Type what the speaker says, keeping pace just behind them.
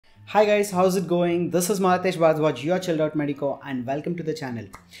Hi guys, how's it going? This is mcqs, your chilled out medico, and welcome to the channel.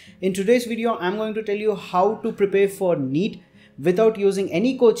 In today's video, I'm going to tell you how to prepare for NEET without using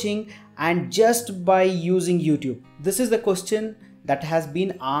any coaching and just by using YouTube. This is the question that has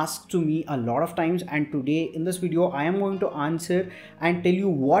been asked to me a lot of times, and today in this video, I am going to answer and tell you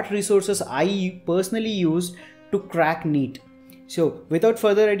what resources I personally used to crack NEET. So without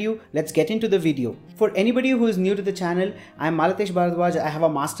further ado, let's get into the video. For anybody who is new to the channel, I am Malatesh Bharadwaj. I have a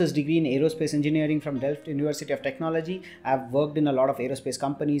master's degree in aerospace engineering from Delft University of Technology. I've worked in a lot of aerospace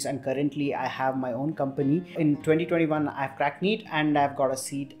companies and currently I have my own company. In 2021, I've cracked NEET and I've got a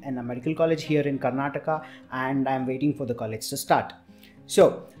seat in a medical college here in Karnataka and I'm waiting for the college to start.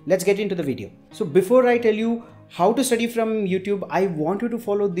 So let's get into the video. So before I tell you how to study from YouTube, I want you to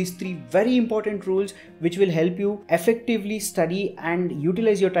follow these three very important rules which will help you effectively study and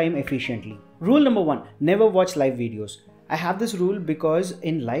utilize your time efficiently. Rule number one, never watch live videos. I have this rule because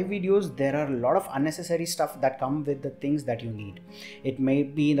in live videos, there are a lot of unnecessary stuff that come with the things that you need. It may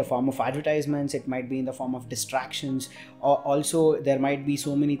be in the form of advertisements, it might be in the form of distractions, or also there might be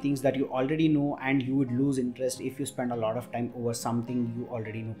so many things that you already know and you would lose interest if you spend a lot of time over something you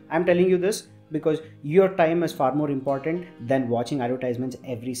already know. I'm telling you this because your time is far more important than watching advertisements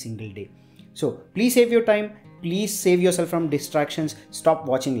every single day. So please save your time, please save yourself from distractions, stop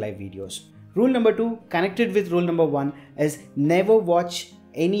watching live videos. Rule number two, connected with rule number one, is never watch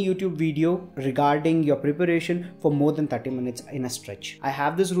any YouTube video regarding your preparation for more than 30 minutes in a stretch. I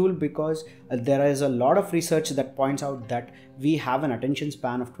have this rule because there is a lot of research that points out that we have an attention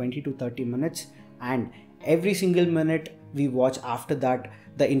span of 20 to 30 minutes, and every single minute we watch after that,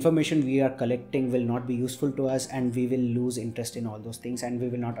 the information we are collecting will not be useful to us and we will lose interest in all those things and we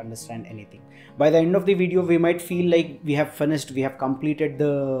will not understand anything. By the end of the video, we might feel like we have finished, we have completed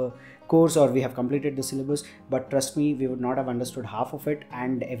the course or we have completed the syllabus, but trust me, we would not have understood half of it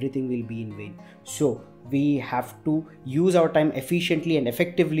and everything will be in vain. So we have to use our time efficiently and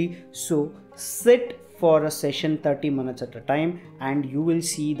effectively. So sit for a session 30 minutes at a time and you will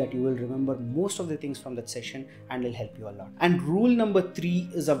see that you will remember most of the things from that session and will help you a lot. And rule number three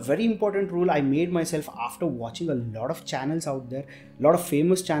is a very important rule I made myself after watching a lot of channels out there, a lot of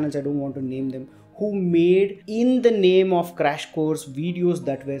famous channels, I don't want to name them, who made in the name of crash course videos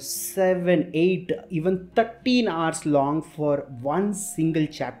that were 7, 8, even 13 hours long for one single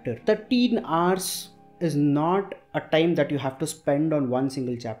chapter. 13 hours is not a time that you have to spend on one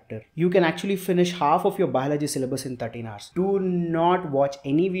single chapter. You can actually finish half of your biology syllabus in 13 hours. Do not watch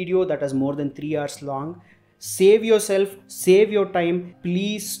any video that is more than 3 hours long. Save yourself, save your time.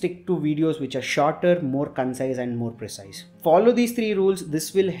 Please stick to videos which are shorter, more concise and more precise. Follow these three rules.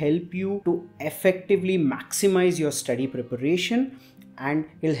 This will help you to effectively maximize your study preparation and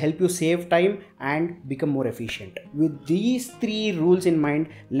it'll help you save time and become more efficient. With these three rules in mind,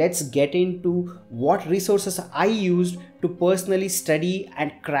 let's get into what resources I used to personally study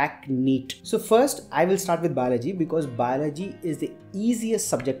and crack NEET. So first, I will start with biology because biology is the easiest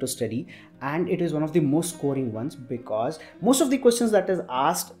subject to study and it is one of the most scoring ones because most of the questions that is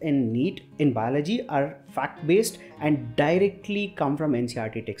asked in NEET in biology are fact-based and directly come from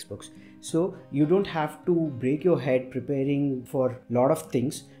NCERT textbooks. So you don't have to break your head preparing for a lot of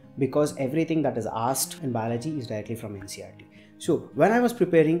things because everything that is asked in biology is directly from NCERT. So when I was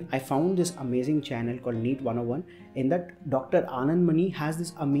preparing, I found this amazing channel called Neet 101. In that, Dr. Anand Mani has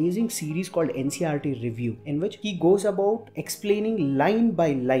this amazing series called NCERT Review, in which he goes about explaining line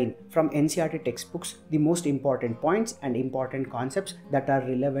by line from NCERT textbooks the most important points and important concepts that are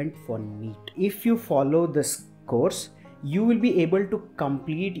relevant for NEET. If you follow this course, you will be able to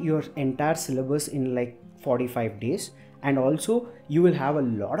complete your entire syllabus in like 45 days, and also you will have a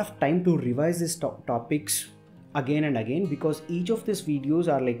lot of time to revise these topics again and again because each of these videos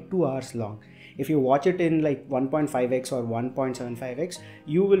are like 2 hours long. If you watch it in like 1.5x or 1.75x,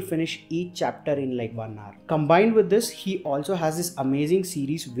 you will finish each chapter in like 1 hour. Combined with this, he also has this amazing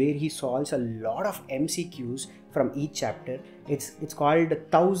series where he solves a lot of MCQs from each chapter. It's called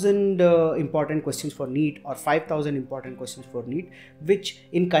 1000 important questions for NEET or 5000 important questions for NEET, which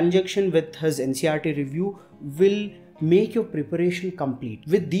in conjunction with his NCERT review will make your preparation complete.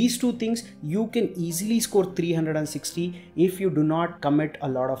 With these two things, you can easily score 360 if you do not commit a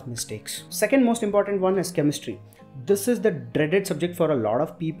lot of mistakes. Second most important one is chemistry. This is the dreaded subject for a lot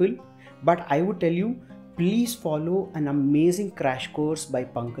of people, but I would tell you, please follow an amazing crash course by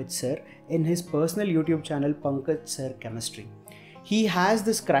Pankaj Sir in his personal YouTube channel, Pankaj Sir Chemistry. He has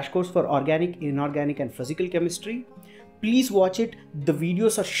this crash course for organic, inorganic and physical chemistry. Please watch it. The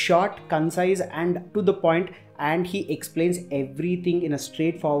videos are short, concise and to the point, and he explains everything in a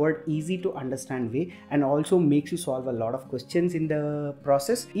straightforward, easy to understand way, and also makes you solve a lot of questions in the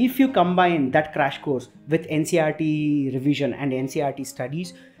process. If you combine that crash course with NCERT revision and NCERT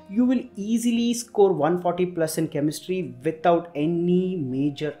studies, you will easily score 140 plus in chemistry without any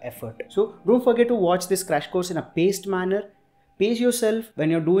major effort. So don't forget to watch this crash course in a paced manner. Pace yourself when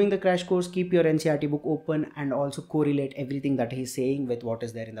you're doing the crash course. Keep your NCERT book open and also correlate everything that he's saying with what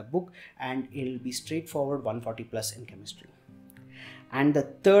is there in the book, and it'll be straightforward 140 plus in chemistry. And the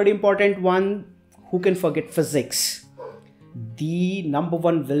third important one, who can forget physics? The number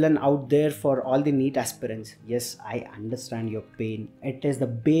one villain out there for all the NEET aspirants. Yes, I understand your pain. It is the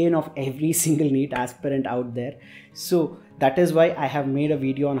bane of every single NEET aspirant out there. So that is why I have made a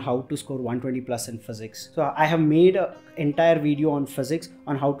video on how to score 120 plus in physics. So I have made an entire video on physics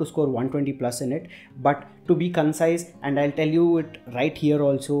on how to score 120 plus in it. But to be concise, and I'll tell you it right here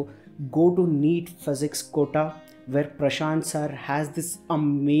also, go to NEET physics quota, where Prashant sir has this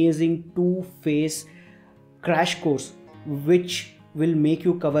amazing 2-phase crash course which will make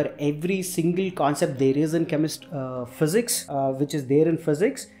you cover every single concept there is in physics, which is there in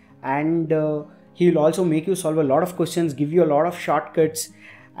physics, and he will also make you solve a lot of questions, give you a lot of shortcuts,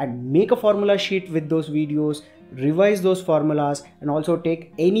 and make a formula sheet with those videos, revise those formulas, and also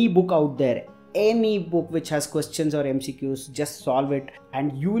take any book out there, any book which has questions or MCQs, just solve it,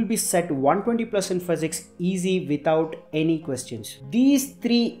 and you will be set 120 plus in physics easy without any questions. These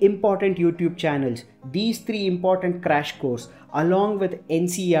 3 important YouTube channels, these 3 important crash course, along with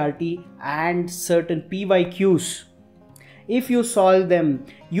NCERT and certain PYQs, if you solve them,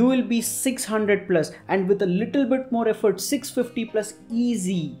 you will be 600 plus, and with a little bit more effort, 650 plus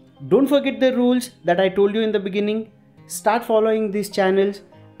easy. Don't forget the rules that I told you in the beginning. Start following these channels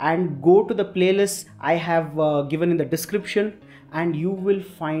and go to the playlist I have given in the description, and you will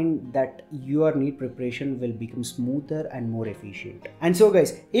find that your NEET preparation will become smoother and more efficient. And so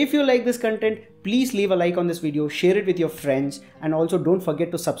guys, if you like this content, please leave a like on this video, share it with your friends, and also don't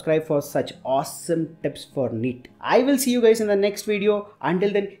forget to subscribe for such awesome tips for NEET. I will see you guys in the next video.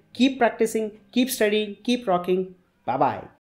 Until then, keep practicing, keep studying, keep rocking. Bye bye.